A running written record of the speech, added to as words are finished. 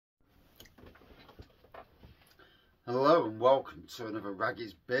Hello and welcome to another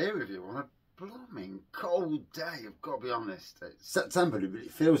Raggy's beer review on a blooming cold day, I've got to be honest. It's September, but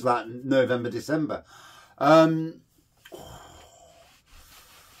it feels like November, December. Gosh,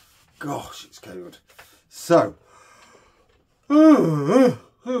 it's cold. So, going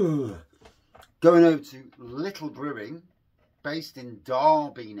over to Little Brewing, based in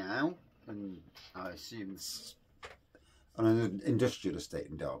Derby now, and I assume it's on an industrial estate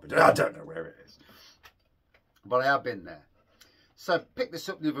in Derby. I don't know where it is. But I have been there. So picked this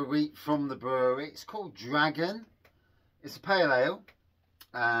up the other week from the brewery. It's called Dragon. It's a pale ale.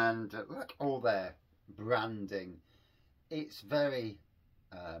 And look, all their branding. It's very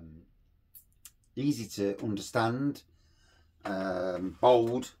easy to understand.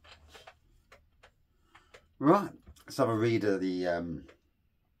 Bold. Right. Let's have a read of the...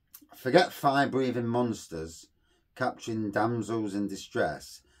 Forget fire-breathing monsters capturing damsels in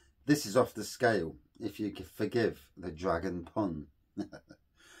distress. This is off the scale, if you can forgive the dragon pun.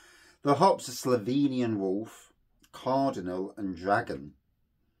 The hops are Slovenian wolf, cardinal and dragon.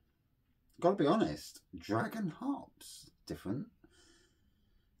 Gotta be honest, dragon hops, different.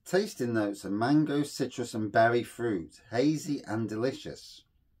 Tasting notes are mango, citrus and berry fruit, hazy and delicious.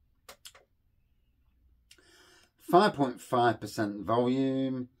 5.5%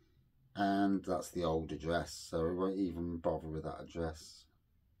 volume, and that's the old address, so we won't even bother with that address.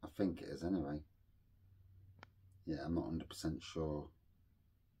 I think it is anyway. Yeah, I'm not 100% sure.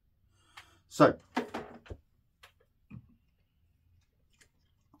 So,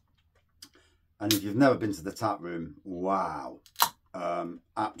 and if you've never been to the tap room, wow,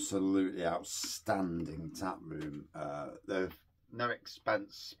 absolutely outstanding tap room. They've no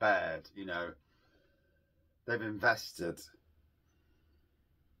expense spared, you know. They've invested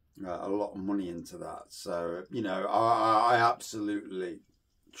a lot of money into that. So, you know, I absolutely...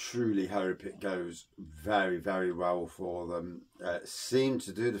 truly hope it goes very, very well for them. Seemed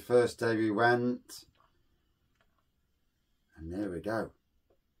to do the first day we went. And there we go.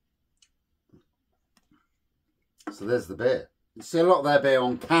 So there's the beer. You see a lot of their beer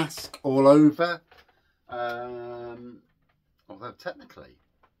on cask all over. Although technically,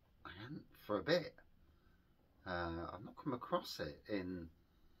 I haven't for a bit. I've not come across it in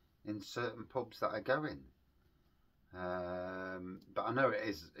certain pubs that I go in. But I know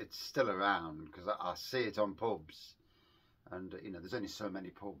it's still around because I see it on pubs, and you know there's only so many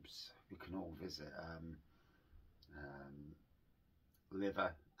pubs we can all visit,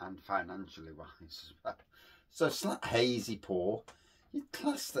 liver and financially wise as well. So it's like hazy pour. You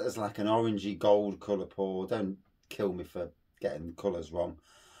class that as like an orangey gold colour pour. Don't kill me for getting the colours wrong.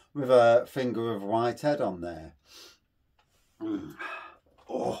 With a finger of whitehead on there.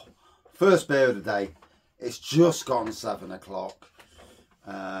 Oh, first beer of the day. It's just gone 7 o'clock.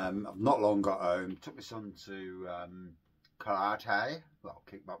 I've not long got home. Took my son to karate, well,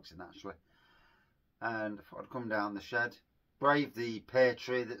 kickboxing actually, and I thought I'd come down the shed, brave the pear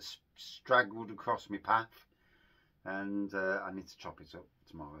tree that's straggled across my path, and I need to chop it up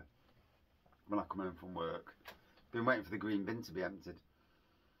tomorrow when I come home from work. Been waiting for the green bin to be emptied.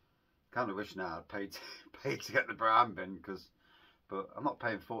 Kind of wish now I'd paid to get the brown bin, but I'm not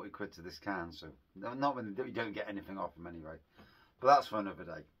paying 40 quid to this can, so not when you don't get anything off them anyway. But that's for another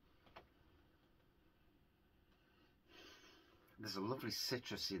day. There's a lovely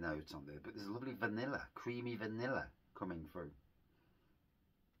citrusy note on there, but there's a lovely vanilla, creamy vanilla coming through.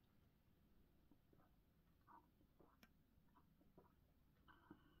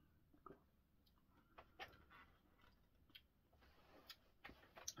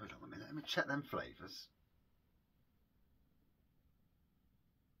 Hold on a minute, let me check them flavours.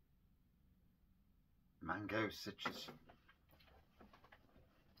 Mango, citrus.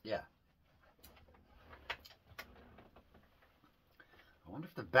 Yeah. I wonder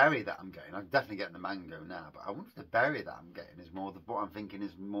if the berry that I'm getting, I'm definitely getting the mango now, but I wonder if the berry that I'm getting is more, what I'm thinking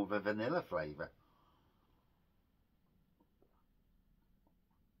is more of a vanilla flavour.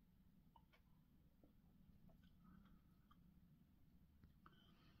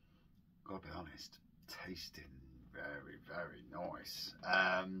 Gotta be honest, tasting very, very nice.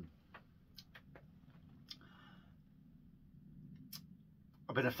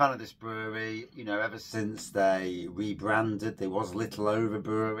 I've been a fan of this brewery, you know, ever since they rebranded. There was Little Over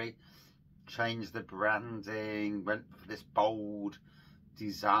Brewery, changed the branding, went for this bold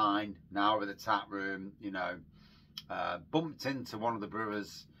design. Now with the tap room, you know, bumped into one of the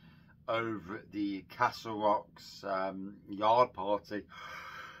brewers over at the Castle Rocks yard party.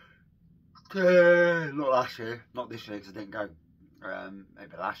 Not last year, not this year because I didn't go.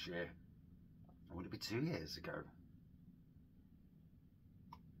 Maybe last year. Would it be 2 years ago?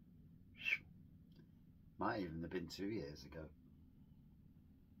 Might even have been 2 years ago.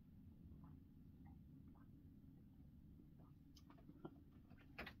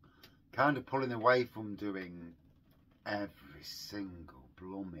 Kind of pulling away from doing every single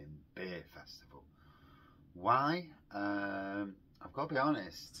blooming beer festival. Why? I've got to be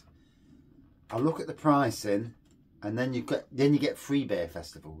honest. I look at the pricing, and then you get free beer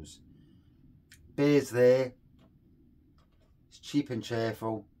festivals. Beer's there. It's cheap and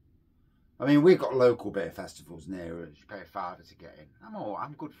cheerful. I mean, we've got local beer festivals near us. You pay £5 to get in.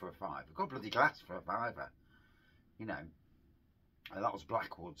 I'm good for a £5. I've got a bloody glass for a £5. You know. And that was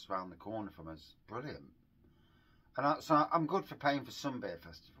Blackwoods round the corner from us. Brilliant. And so I'm good for paying for some beer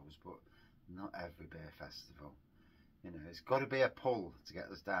festivals, but not every beer festival. You know, it's got to be a pull to get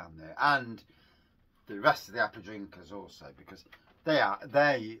us down there. And the rest of the happy drinkers also, because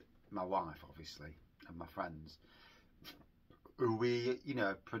they, my wife obviously, and my friends, who we, you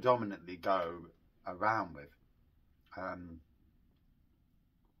know, predominantly go around with.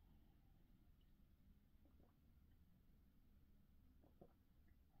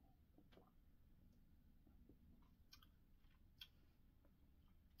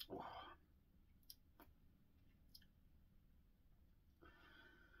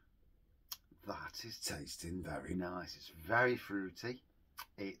 That is tasting very nice. It's very fruity.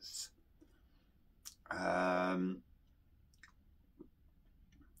 It's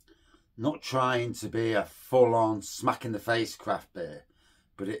not trying to be a full-on smack-in-the-face craft beer,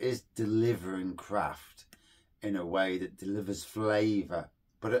 but it is delivering craft in a way that delivers flavour,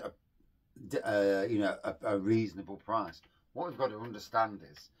 but at a reasonable price. What we've got to understand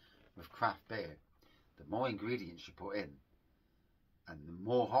is, with craft beer, the more ingredients you put in, and the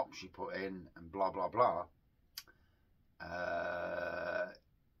more hops you put in, and blah blah blah,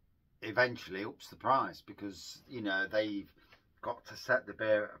 eventually ups the price, because you know they've got to set the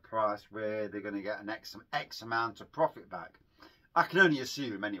beer at a price where they're going to get an X amount of profit back. I can only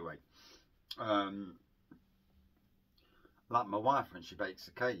assume anyway. Like my wife, when she bakes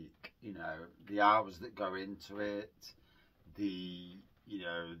a cake, you know, the hours that go into it, the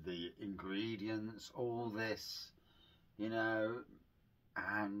ingredients, all this, you know,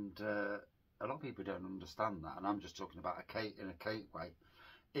 and a lot of people don't understand that. And I'm just talking about a cake in a cake way.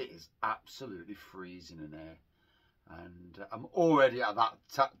 It is absolutely freezing in here. And I'm already at that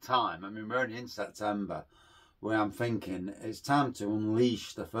time, I mean, we're only in September, where I'm thinking it's time to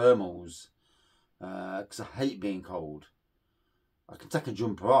unleash the thermals, because I hate being cold. I can take a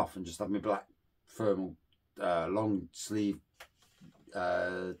jumper off and just have my black thermal long sleeve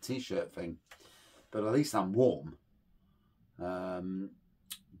t-shirt thing, but at least I'm warm.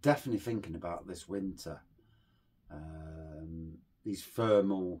 Definitely thinking about this winter. These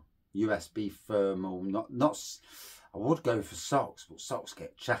thermal, USB thermal, not. I would go for socks, but socks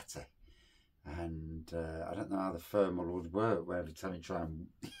get chatty, and I don't know how the thermal would work. Where every time you try and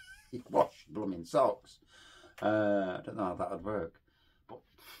wash blooming socks, I don't know how that would work. But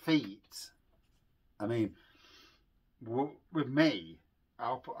feet, I mean, with me,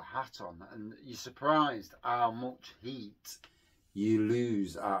 I'll put a hat on, and you're surprised how much heat you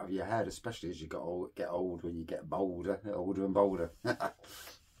lose out of your head, especially as you get old, when you get older and bolder.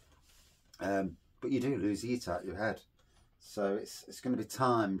 But you do lose heat out of your head, so it's going to be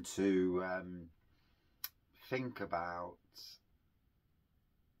time to think about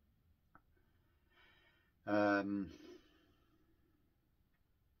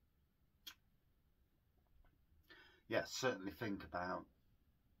certainly think about,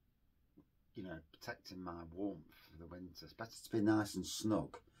 you know, protecting my warmth for the winter. It's better to be nice and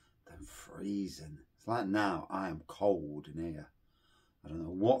snug than freezing. It's like now, I am cold in here. I don't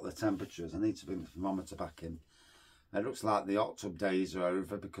know what the temperature is. I need to bring the thermometer back in. It looks like the hot tub days are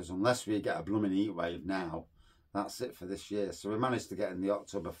over, because unless we get a blooming heat wave now, that's it for this year. So we managed to get in the hot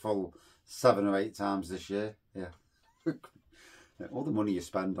tub a full 7 or 8 times this year. Yeah. All the money you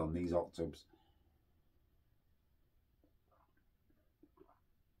spend on these hot tubs.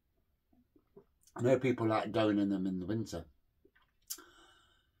 I know people like going in them in the winter.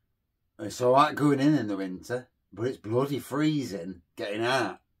 It's alright going in the winter, but it's bloody freezing getting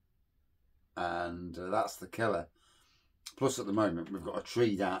out, and that's the killer. Plus, at the moment, we've got a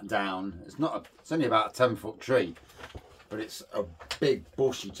tree down. It's only about a 10-foot tree, but it's a big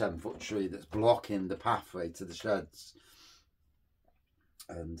bushy 10-foot tree that's blocking the pathway to the sheds.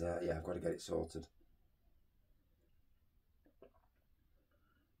 And yeah, I've got to get it sorted.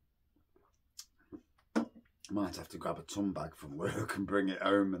 Might have to grab a ton bag from work and bring it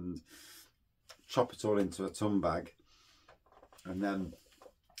home and chop it all into a ton bag, and then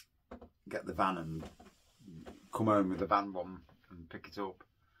get the van and come home with the van one and pick it up.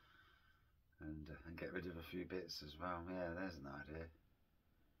 and get rid of a few bits as well. Yeah, there's an idea.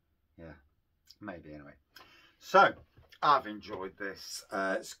 Yeah, maybe anyway. So I've enjoyed this.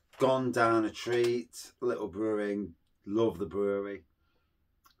 It's gone down a treat. Little Brewing, love the brewery.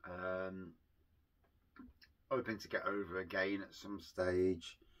 Hoping to get over again at some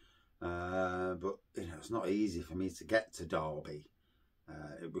stage, but you know, it's not easy for me to get to Derby.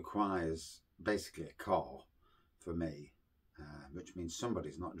 It requires basically a car for me, which means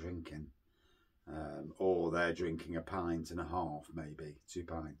somebody's not drinking, or they're drinking a pint and a half, maybe 2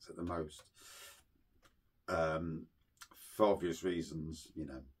 pints at the most, for obvious reasons, you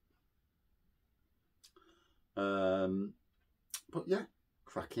know. But yeah,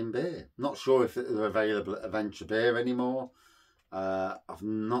 cracking beer. Not sure if they're available at Adventure Beer anymore. I've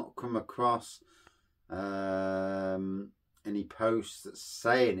not come across any posts that's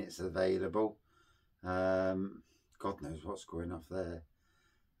saying it's available. God knows what's going off there.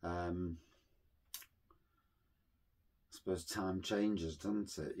 I suppose time changes,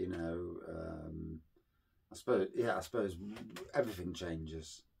 doesn't it? You know, I suppose everything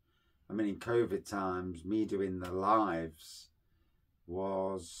changes. I mean, in COVID times, me doing the lives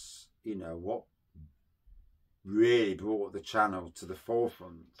was, you know, what really brought the channel to the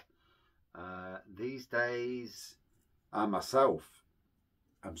forefront. These days, I myself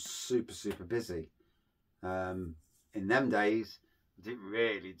am super busy. In them days, I didn't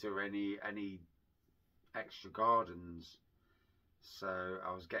really do any extra gardens, so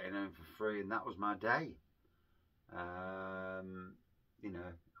I was getting home for free, and that was my day. You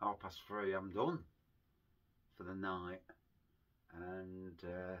know, 3:30, I'm done for the night. And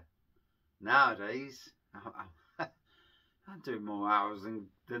nowadays, I do more hours than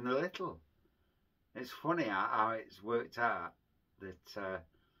a little. It's funny how it's worked out that,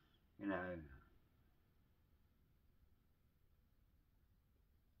 you know,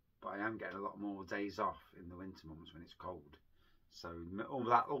 but I am getting a lot more days off in the winter months when it's cold. So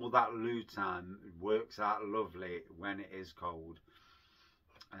all that loo time works out lovely when it is cold.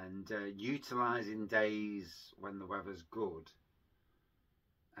 And utilising days when the weather's good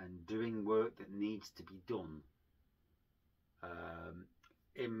and doing work that needs to be done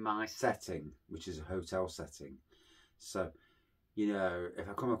in my setting, which is a hotel setting. So, you know, if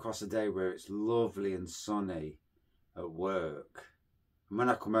I come across a day where it's lovely and sunny at work, and when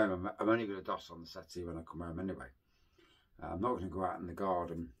I come home, I'm only going to doss on the settee when I come home anyway. I'm not going to go out in the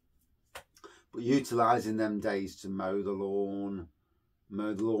garden. But utilising them days to mow the lawns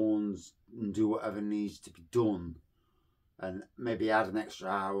and do whatever needs to be done, and maybe add an extra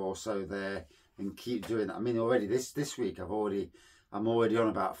hour or so there and keep doing that. I mean, already this week I'm already on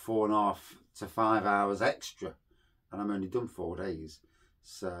about 4.5 to 5 hours extra, and I'm only done 4 days.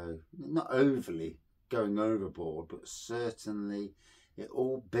 So not overly going overboard, but certainly it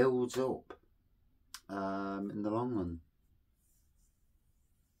all builds up in the long run.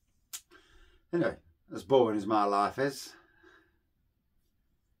 Anyway, as boring as my life is,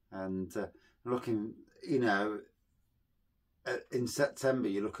 and looking, you know, in September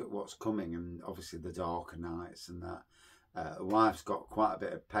you look at what's coming, and obviously the darker nights and that. Wife's got quite a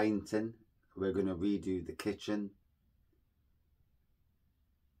bit of painting. We're going to redo the kitchen,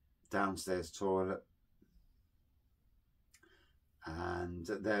 downstairs toilet, and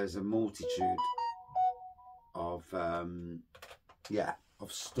there's a multitude of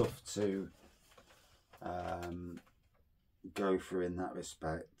stuff to go through in that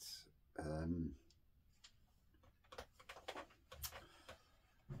respect.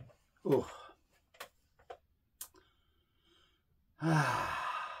 But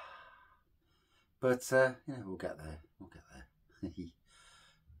you know, we'll get there.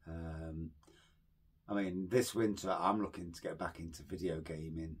 I mean, this winter I'm looking to get back into video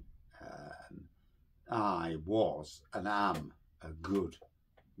gaming. I was and am a good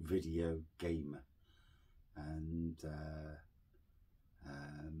video gamer, and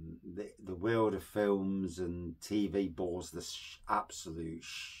the world of films and TV bores the absolute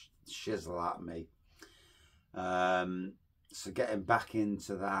shizzle at me. So getting back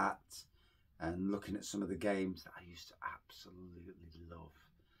into that and looking at some of the games that I used to absolutely love,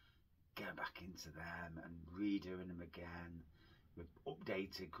 getting back into them and redoing them again with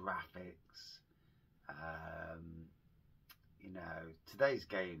updated graphics. You know, today's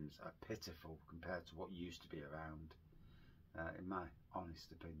games are pitiful compared to what used to be around, in my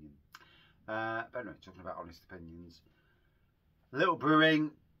honest opinion. But anyway, talking about honest opinions, Little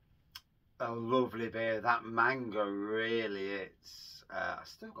Brewing, a lovely beer. That mango really is. I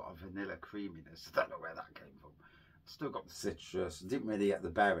still got a vanilla creaminess. I don't know where that came from. Still got the citrus. Didn't really get the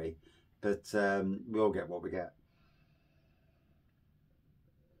berry, but we all get what we get.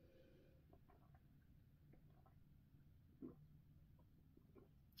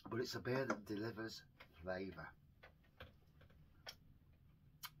 But it's a beer that delivers flavour.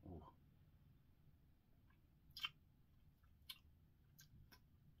 Ooh.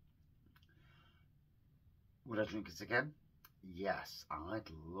 Would I drink it again? Yes, I'd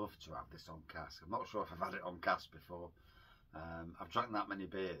love to have this on cask. I'm not sure if I've had it on cask before. I've drank that many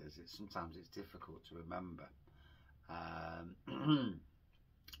beers. Sometimes it's difficult to remember. I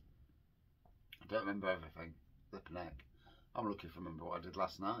don't remember everything. Flipping heck. I'm looking to remember what I did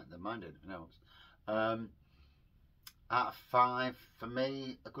last night. Never mind anything else. Out of 5, for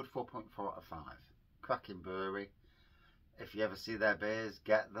me, a good 4.4 out of 5. Cracking brewery. If you ever see their beers,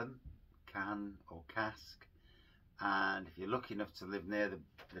 get them, can or cask. And if you're lucky enough to live near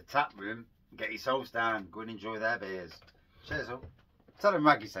the tap room, get yourselves down, go and enjoy their beers. Cheers all. Tell them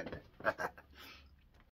Maggie sent you.